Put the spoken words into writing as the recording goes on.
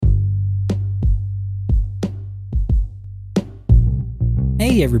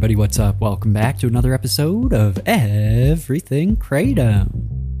Hey everybody, what's up? Welcome back to another episode of Everything Kratom,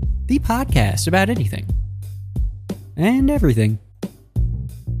 the podcast about anything and everything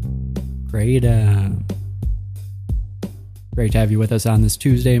Kratom. Great to have you with us on this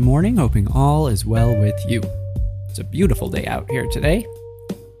Tuesday morning, hoping all is well with you. It's a beautiful day out here today,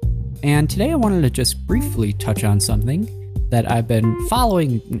 and today I wanted to just briefly touch on something that I've been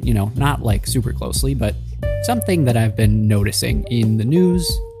following, not like super closely, but something that I've been noticing in the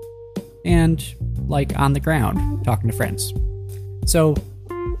news and like on the ground, talking to friends. So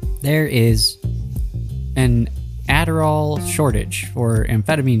there is an Adderall shortage or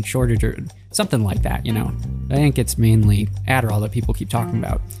amphetamine shortage or something like that, I think it's mainly Adderall that people keep talking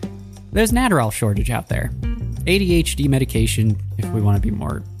about. There's an Adderall shortage out there. ADHD medication, if we want to be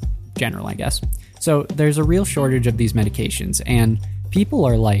more general, I guess. So there's a real shortage of these medications, and people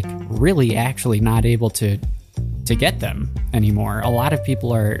are like really actually not able to get them anymore. A lot of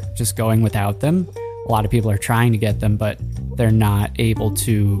people are just going without them. A lot of people are trying to get them, but they're not able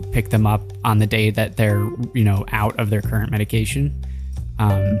to pick them up on the day that they're, out of their current medication.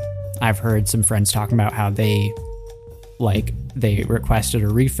 I've heard some friends talking about how they requested a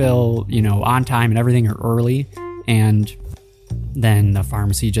refill, on time and everything, or early, and then the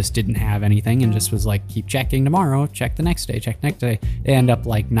pharmacy just didn't have anything and just was like, keep checking tomorrow, check the next day, check next day. They end up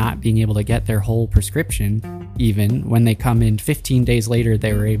like not being able to get their whole prescription. Even when they come in 15 days later,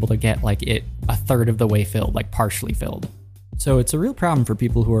 they were able to get like it a third of the way filled, like partially filled. So it's a real problem for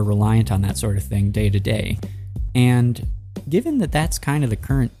people who are reliant on that sort of thing day to day. And given that that's kind of the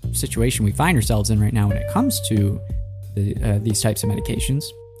current situation we find ourselves in right now when it comes to these types of medications,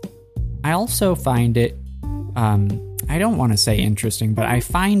 I also find it, I don't want to say interesting, but I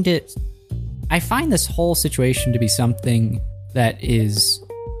find this whole situation to be something that is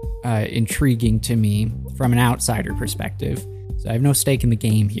intriguing to me from an outsider perspective. So I have no stake in the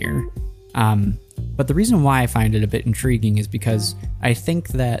game here. But the reason why I find it a bit intriguing is because I think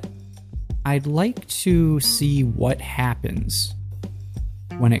that I'd like to see what happens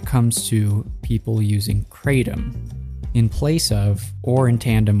when it comes to people using kratom in place of or in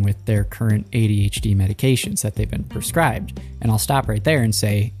tandem with their current ADHD medications that they've been prescribed. And I'll stop right there and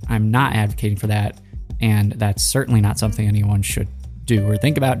say I'm not advocating for that, and that's certainly not something anyone should do or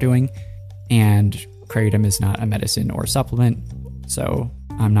think about doing, and kratom is not a medicine or supplement, so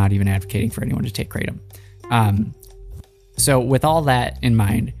I'm not even advocating for anyone to take kratom. So with all that in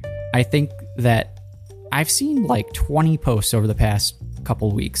mind, I think that I've seen like 20 posts over the past couple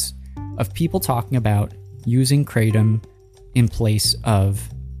weeks of people talking about using kratom in place of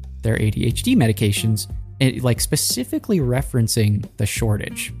their ADHD medications, like specifically referencing the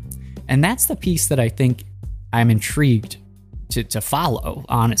shortage. And that's the piece that I think I'm intrigued to follow,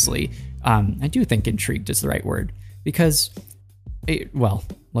 honestly. I do think intrigued is the right word, because,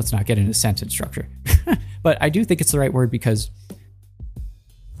 let's not get into sentence structure. But I do think it's the right word because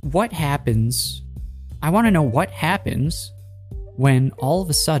what happens, I want to know what happens when all of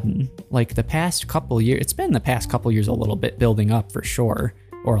a sudden, like the past couple years, it's been the past couple years a little bit building up for sure,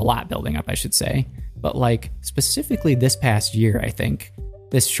 or a lot building up, I should say. But like specifically this past year, I think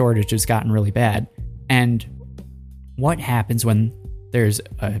this shortage has gotten really bad. And what happens when there's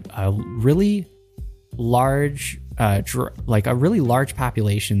a really large, a really large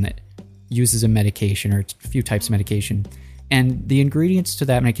population that uses a medication or a few types of medication, and the ingredients to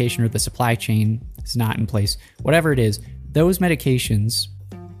that medication or the supply chain is not in place, whatever it is, those medications,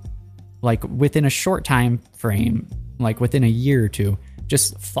 like within a short time frame, like within a year or two,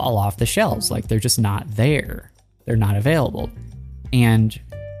 just fall off the shelves. Like they're just not there. They're not available. And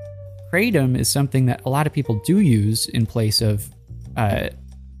kratom is something that a lot of people do use in place of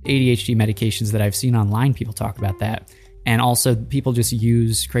ADHD medications that I've seen online. People talk about that. And also people just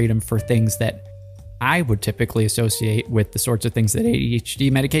use kratom for things that I would typically associate with the sorts of things that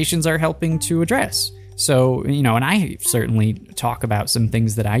ADHD medications are helping to address. So, and I certainly talk about some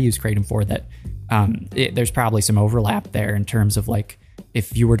things that I use kratom for that there's probably some overlap there in terms of like,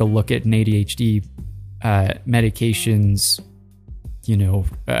 if you were to look at an ADHD medications,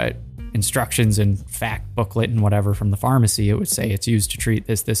 instructions and fact booklet and whatever from the pharmacy, it would say it's used to treat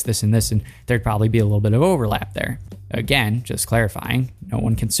this, this, this, and this, and there'd probably be a little bit of overlap there. Again, just clarifying, no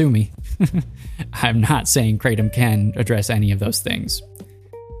one can sue me. I'm not saying kratom can address any of those things.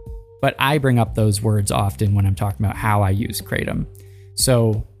 But I bring up those words often when I'm talking about how I use kratom.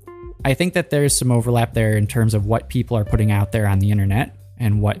 So I think that there's some overlap there in terms of what people are putting out there on the internet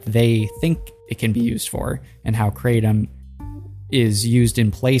and what they think it can be used for, and how kratom is used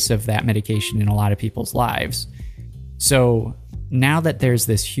in place of that medication in a lot of people's lives. So now that there's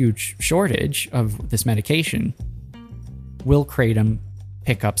this huge shortage of this medication, will kratom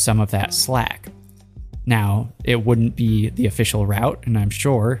pick up some of that slack. Now, it wouldn't be the official route, and I'm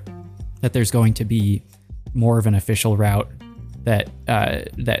sure that there's going to be more of an official route that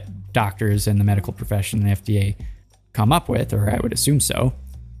doctors and the medical profession and the FDA come up with, or I would assume so,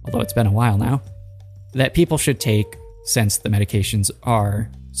 although it's been a while now, that people should take since the medications are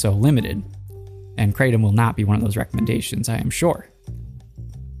so limited. And kratom will not be one of those recommendations, I am sure.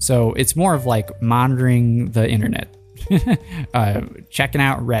 So it's more of like monitoring the internet, checking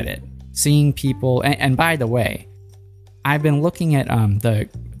out Reddit, seeing people. And by the way, I've been looking at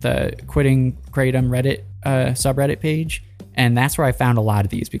the Quitting Kratom Reddit subreddit page, and that's where I found a lot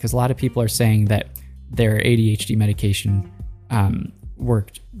of these, because a lot of people are saying that their ADHD medication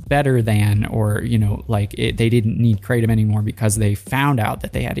worked better than, or they didn't need kratom anymore because they found out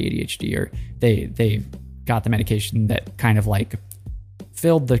that they had ADHD, or they got the medication that kind of like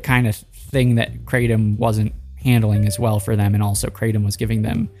filled the kind of thing that kratom wasn't handling as well for them, and also kratom was giving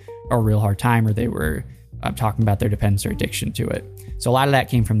them a real hard time, or they were talking about their dependence or addiction to it. So a lot of that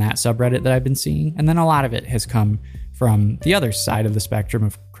came from that subreddit that I've been seeing, and then a lot of it has come from the other side of the spectrum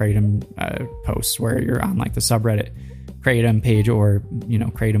of kratom posts, where you're on like the subreddit kratom page, or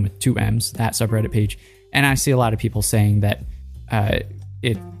kratom with 2 M's, that subreddit page, and I see a lot of people saying that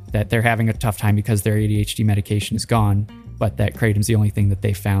that they're having a tough time because their ADHD medication is gone, but that kratom's the only thing that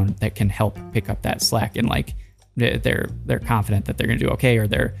they found that can help pick up that slack, and like they're confident that they're going to do okay, or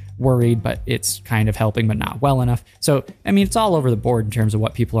they're worried but it's kind of helping but not well enough. So I mean, it's all over the board in terms of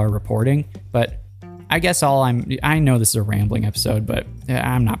what people are reporting, but I guess I know this is a rambling episode, but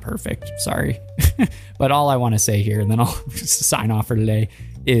I'm not perfect, sorry. But all I want to say here, and then I'll sign off for today,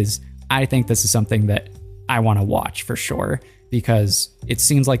 is I think this is something that I want to watch for sure, because it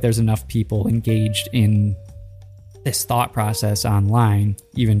seems like there's enough people engaged in this thought process online,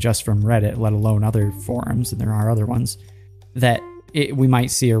 even just from Reddit, let alone other forums, and there are other ones, that we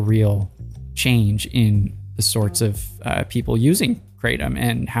might see a real change in the sorts of people using kratom,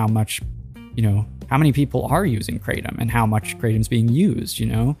 and how much, how many people are using kratom, and how much kratom's being used,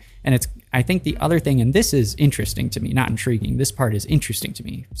 and I think the other thing, and this is interesting to me, not intriguing, this part is interesting to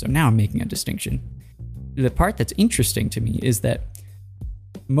me, so now I'm making a distinction. The part that's interesting to me is that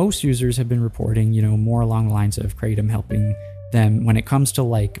most users have been reporting, more along the lines of kratom helping them when it comes to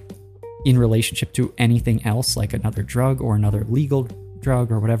like in relationship to anything else, like another drug or another legal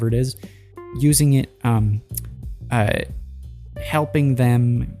drug or whatever it is, using it, helping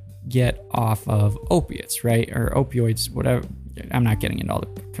them get off of opiates, right? Or opioids, whatever. I'm not getting into all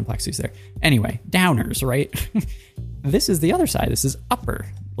the complexities there. Anyway, downers, right? This is the other side. This is upper.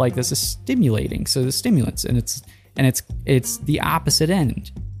 Like, this is stimulating. So the stimulants, and it's the opposite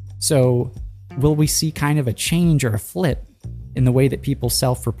end. So will we see kind of a change or a flip in the way that people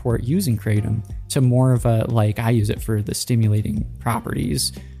self-report using kratom to more of a, like, I use it for the stimulating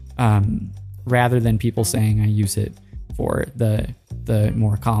properties, rather than people saying I use it for the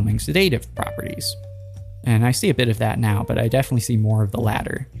more calming, sedative properties? And I see a bit of that now, but I definitely see more of the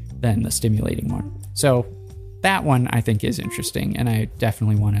latter than the stimulating one. So that one I think is interesting, and I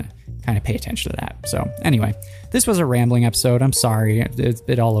definitely want to kind of pay attention to that. So anyway, this was a rambling episode. I'm sorry. It's a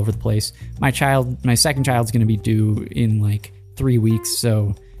bit all over the place. My second child's going to be due in like 3 weeks,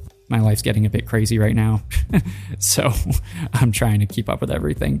 so my life's getting a bit crazy right now. So I'm trying to keep up with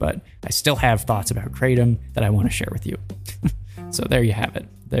everything, but I still have thoughts about kratom that I want to share with you. So there you have it.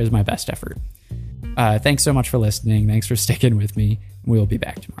 There's my best effort. Thanks so much for listening. Thanks for sticking with me. We'll be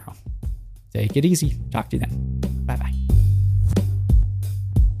back tomorrow. Take it easy. Talk to you then. Bye-bye.